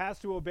leave. It has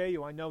to obey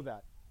you. I know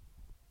that.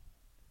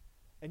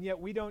 And yet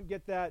we don't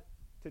get that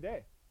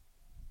today.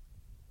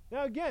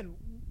 Now again,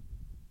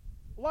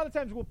 a lot of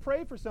times we'll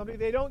pray for somebody,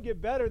 they don't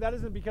get better. That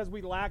isn't because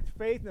we lacked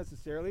faith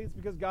necessarily. It's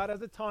because God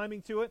has a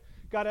timing to it.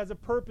 God has a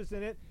purpose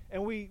in it.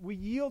 And we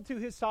yield to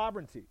his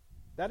sovereignty.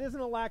 That isn't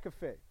a lack of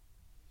faith.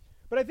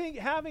 But I think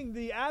having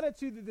the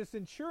attitude that the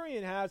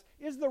centurion has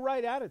is the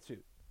right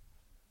attitude.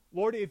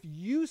 Lord, if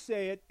you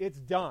say it, it's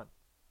done.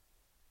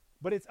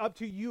 But it's up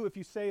to you if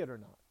you say it or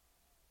not.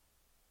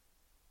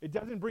 It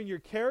doesn't bring your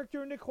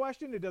character into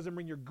question. It doesn't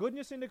bring your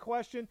goodness into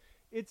question.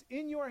 It's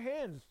in your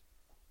hands.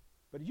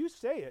 But you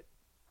say it,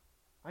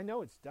 I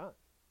know it's done.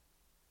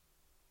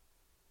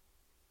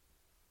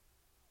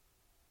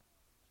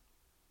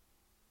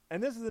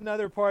 And this is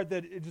another part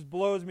that it just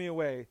blows me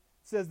away. It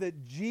says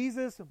that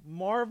Jesus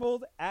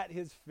marveled at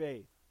his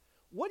faith.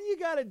 What do you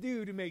got to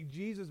do to make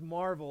Jesus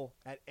marvel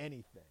at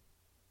anything?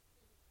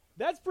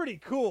 That's pretty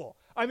cool.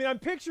 I mean, I'm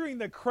picturing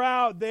the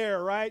crowd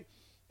there, right?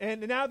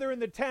 And now they're in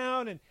the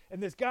town, and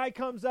this guy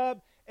comes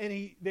up,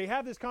 and they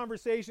have this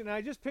conversation, and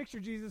I just picture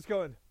Jesus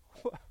going,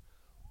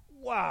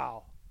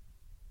 wow.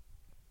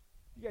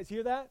 You guys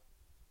hear that?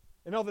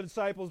 And all the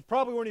disciples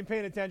probably weren't even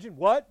paying attention.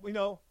 What?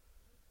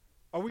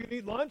 Are we going to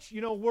eat lunch?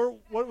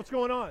 What's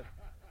going on?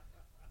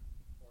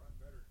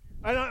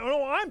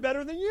 I'm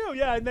better than you.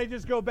 Yeah, and they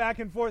just go back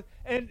and forth.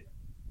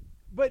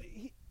 But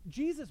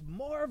Jesus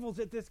marvels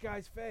at this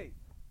guy's faith.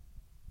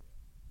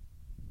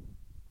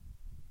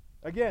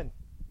 Again,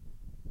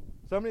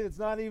 somebody that's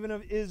not even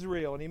of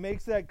Israel, and he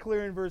makes that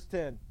clear in verse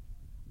 10.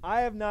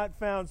 I have not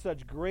found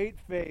such great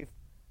faith,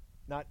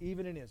 not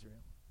even in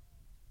Israel.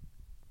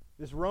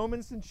 This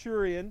Roman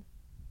centurion,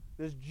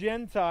 this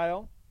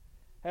Gentile,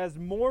 has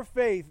more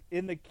faith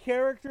in the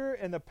character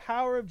and the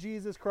power of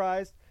Jesus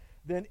Christ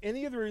than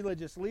any of the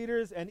religious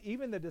leaders and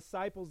even the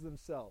disciples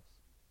themselves.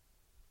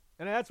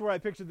 And that's where I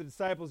picture the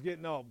disciples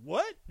getting all,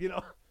 what?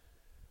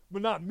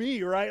 But not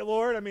me, right,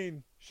 Lord? I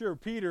mean, sure,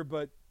 Peter,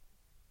 but...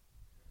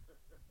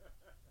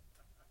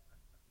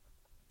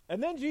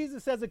 And then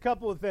Jesus says a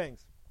couple of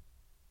things.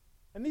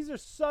 And these are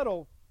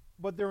subtle,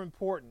 but they're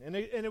important. And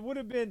it would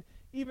have been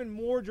even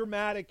more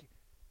dramatic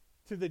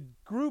to the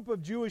group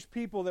of Jewish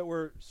people that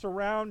were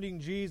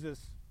surrounding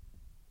Jesus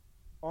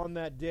on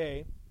that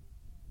day.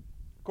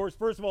 Of course,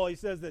 first of all, he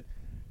says that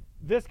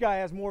this guy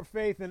has more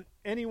faith than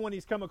anyone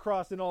he's come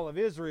across in all of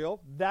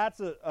Israel. That's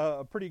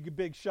a pretty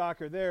big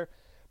shocker there.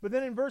 But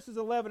then in verses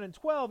 11 and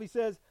 12, he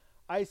says,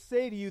 I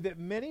say to you that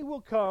many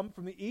will come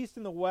from the east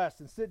and the west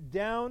and sit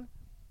down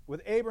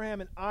with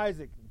Abraham and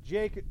Isaac,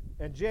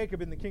 and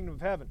Jacob in the kingdom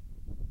of heaven.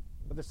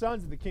 But the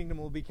sons of the kingdom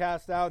will be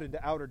cast out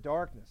into outer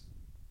darkness.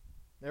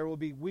 There will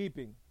be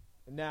weeping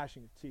and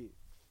gnashing of teeth.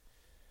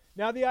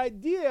 Now, the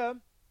idea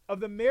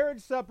of the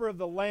marriage supper of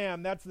the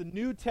Lamb, that's the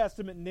New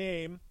Testament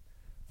name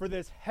for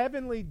this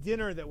heavenly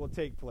dinner that will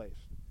take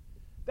place.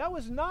 That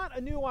was not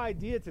a new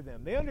idea to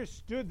them. They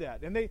understood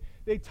that. And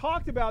they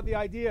talked about the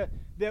idea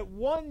that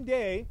one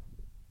day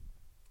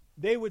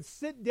they would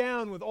sit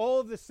down with all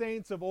of the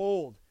saints of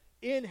old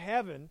in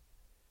heaven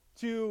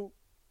to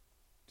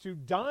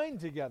dine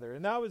together.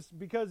 And that was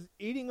because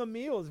eating a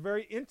meal is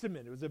very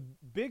intimate. It was a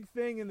big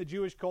thing in the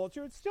Jewish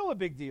culture. It's still a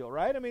big deal,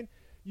 right? I mean,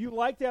 you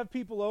like to have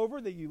people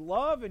over that you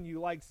love, and you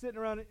like sitting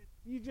around.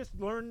 You just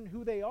learn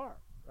who they are,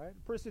 right?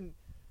 A person,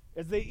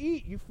 as they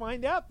eat, you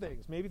find out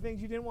things, maybe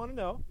things you didn't want to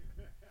know.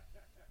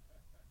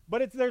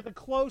 But there's a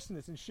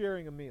closeness in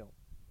sharing a meal.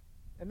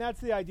 And that's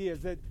the idea,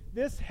 is that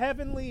this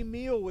heavenly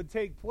meal would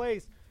take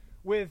place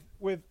with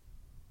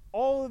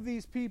all of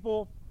these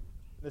people,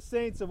 the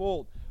saints of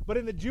old. But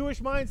in the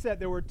Jewish mindset,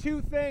 there were two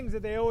things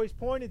that they always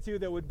pointed to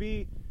that would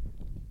be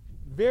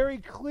very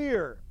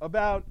clear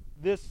about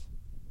this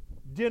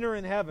dinner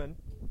in heaven.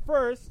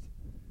 First,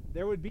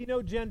 there would be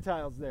no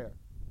Gentiles there.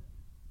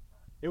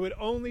 It would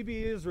only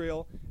be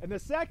Israel. And the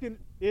second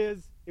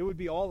is, it would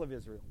be all of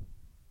Israel.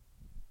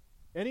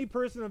 Any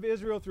person of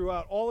Israel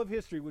throughout all of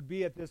history would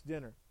be at this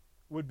dinner,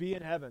 would be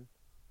in heaven,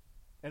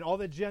 and all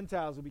the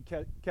Gentiles would be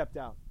kept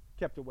out,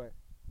 kept away.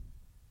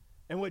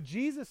 And what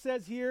Jesus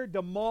says here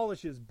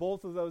demolishes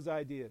both of those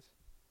ideas.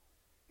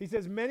 He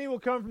says, many will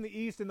come from the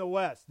east and the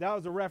west. That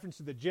was a reference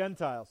to the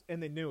Gentiles,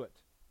 and they knew it.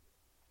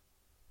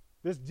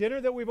 This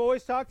dinner that we've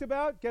always talked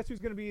about, guess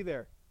who's going to be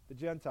there? The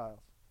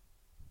Gentiles.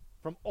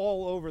 From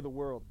all over the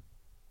world.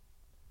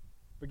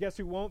 But guess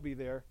who won't be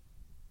there?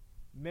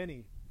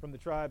 Many from the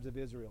tribes of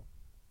Israel.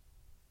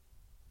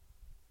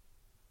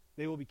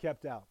 They will be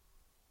kept out.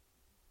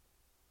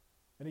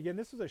 And again,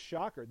 this was a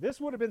shocker. This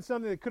would have been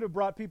something that could have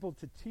brought people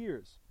to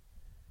tears.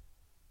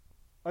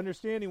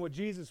 Understanding what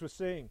Jesus was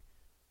saying,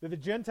 that the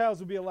Gentiles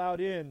would be allowed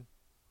in,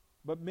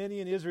 but many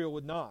in Israel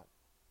would not.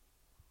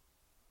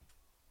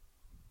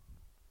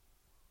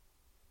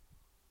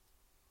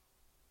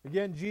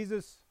 Again,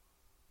 Jesus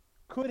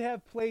could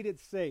have played it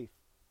safe.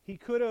 He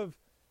could have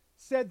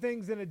said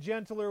things in a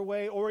gentler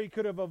way, or he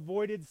could have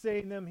avoided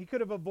saying them. He could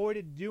have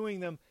avoided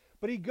doing them.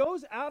 But he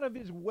goes out of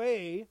his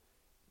way,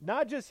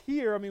 not just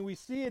here. I mean, we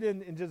see it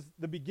in just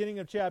the beginning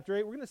of chapter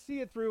 8. We're going to see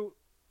it through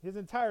his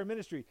entire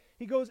ministry.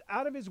 He goes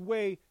out of his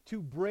way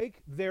to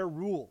break their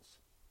rules.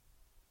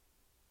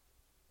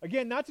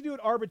 Again, not to do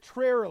it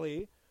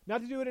arbitrarily,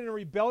 not to do it in a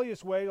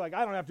rebellious way, like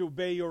I don't have to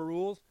obey your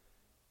rules.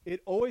 It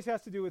always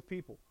has to do with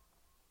people.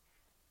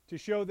 To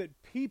show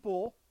that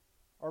people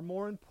are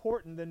more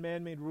important than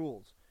man-made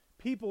rules.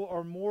 People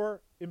are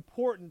more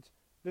important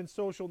than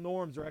social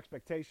norms or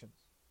expectations.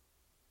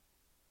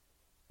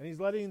 And he's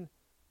letting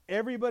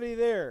everybody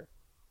there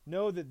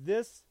know that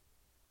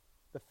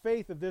the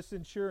faith of this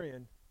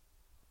centurion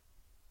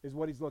is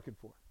what he's looking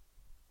for.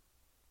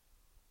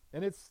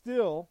 And it's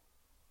still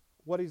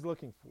what he's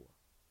looking for.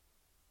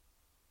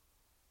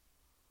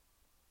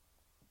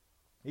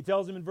 He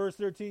tells him in verse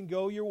 13,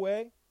 go your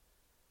way,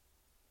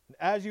 and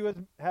as you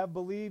have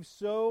believed,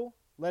 so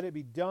let it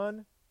be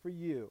done for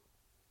you.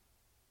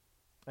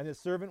 And his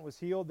servant was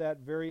healed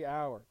that very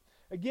hour.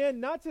 Again,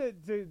 not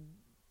to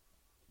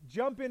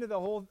jump into the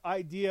whole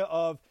idea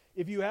of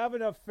if you have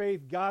enough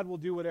faith, God will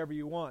do whatever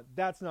you want.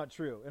 That's not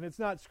true, and it's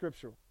not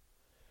scriptural.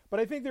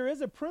 But I think there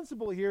is a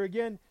principle here,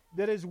 again,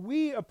 that as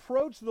we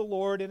approach the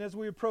Lord and as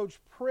we approach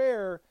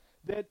prayer,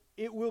 that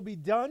it will be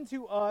done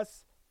to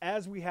us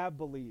as we have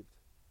believed.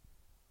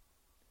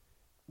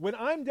 When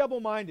I'm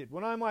double-minded,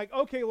 when I'm like,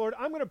 okay, Lord,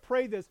 I'm going to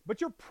pray this,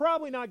 but you're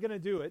probably not going to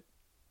do it,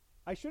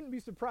 I shouldn't be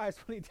surprised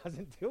when he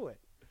doesn't do it.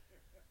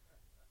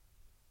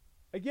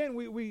 Again,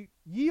 we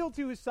yield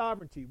to his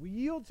sovereignty. We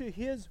yield to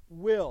his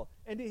will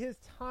and to his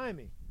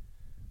timing.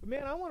 But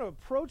man, I want to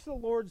approach the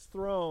Lord's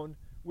throne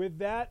with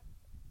that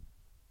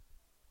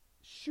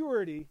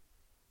surety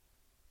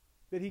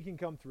that he can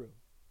come through.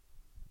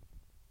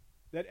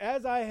 That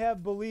as I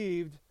have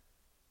believed,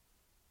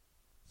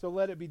 so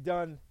let it be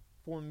done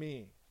for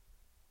me.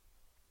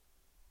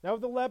 Now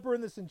with the leper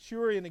and the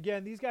centurion,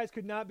 again, these guys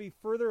could not be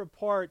further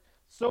apart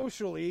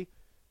socially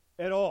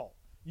at all.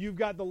 You've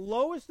got the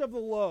lowest of the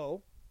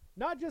low,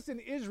 not just in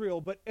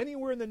Israel, but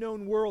anywhere in the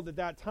known world at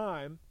that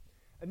time.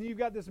 And then you've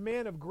got this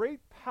man of great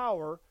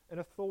power and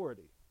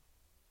authority.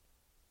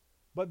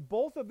 But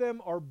both of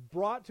them are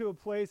brought to a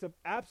place of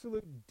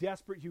absolute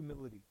desperate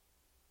humility.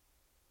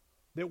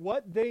 That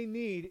what they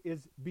need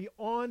is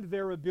beyond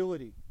their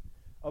ability,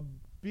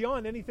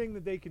 beyond anything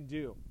that they can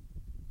do.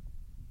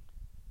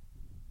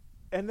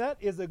 And that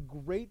is a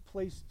great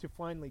place to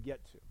finally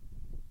get to.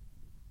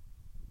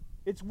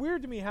 It's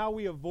weird to me how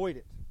we avoid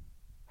it.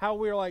 How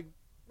we're like,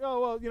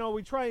 oh, well,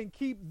 we try and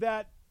keep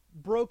that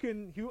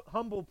broken,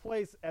 humble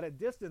place at a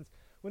distance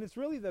when it's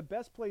really the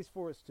best place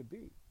for us to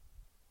be.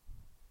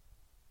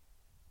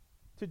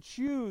 To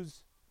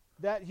choose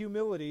that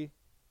humility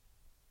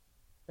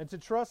and to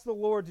trust the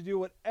Lord to do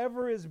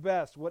whatever is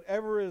best,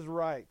 whatever is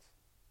right.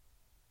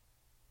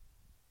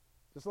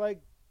 Just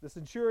like the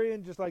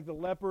centurion, just like the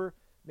leper,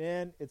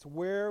 man, it's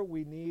where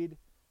we need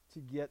to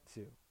get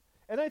to.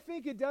 And I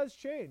think it does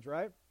change,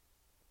 right?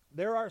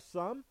 There are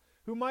some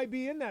who might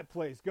be in that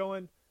place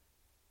going,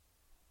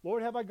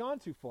 Lord, have I gone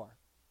too far?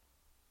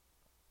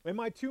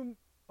 Am I too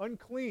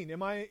unclean?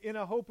 Am I in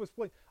a hopeless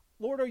place?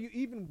 Lord, are you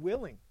even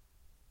willing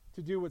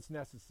to do what's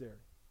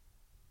necessary?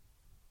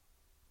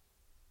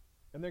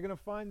 And they're going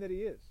to find that he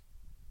is.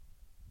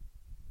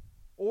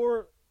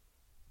 Or,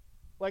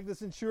 like the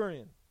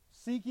centurion,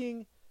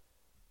 seeking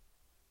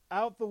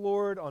out the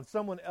Lord on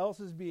someone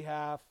else's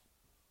behalf,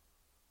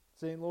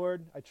 saying,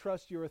 Lord, I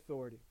trust your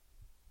authority.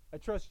 I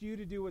trust you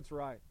to do what's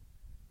right.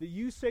 That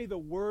you say the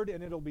word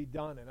and it'll be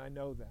done, and I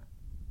know that.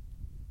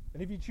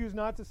 And if you choose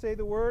not to say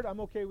the word, I'm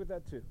okay with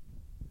that too.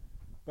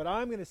 But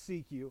I'm going to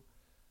seek you,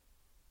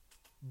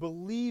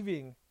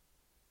 believing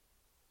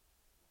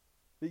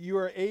that you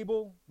are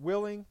able,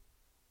 willing,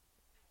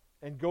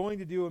 and going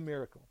to do a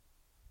miracle.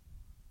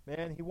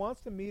 Man, he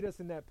wants to meet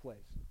us in that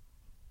place.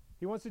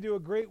 He wants to do a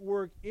great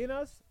work in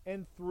us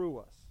and through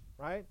us,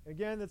 right?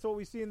 Again, that's what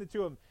we see in the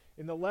two of them.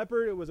 In the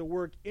leper, it was a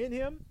work in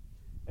him,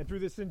 and through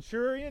the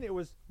centurion, it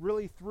was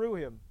really through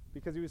him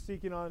because he was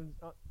seeking on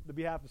the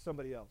behalf of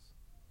somebody else.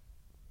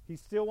 He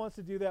still wants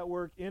to do that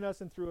work in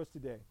us and through us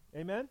today.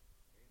 Amen?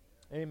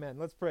 Amen.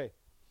 Let's pray.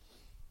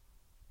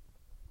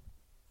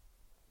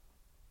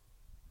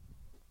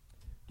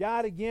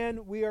 God,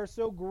 again, we are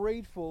so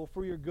grateful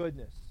for your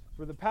goodness,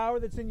 for the power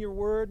that's in your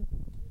word,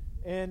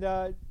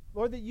 and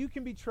Lord, that you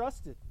can be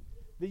trusted,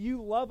 that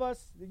you love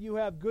us, that you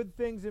have good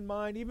things in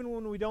mind. Even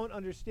when we don't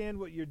understand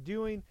what you're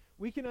doing,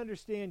 we can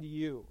understand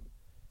you.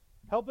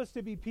 Help us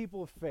to be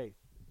people of faith.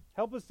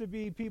 Help us to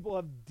be people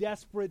of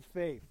desperate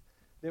faith,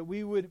 that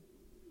we would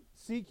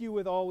seek you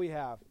with all we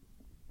have,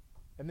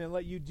 and then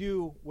let you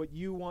do what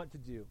you want to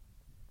do.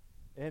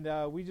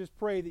 And we just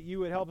pray that you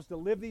would help us to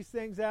live these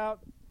things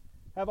out,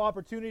 have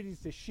opportunities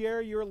to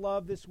share your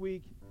love this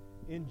week.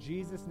 In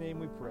Jesus'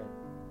 name we pray.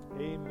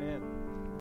 Amen.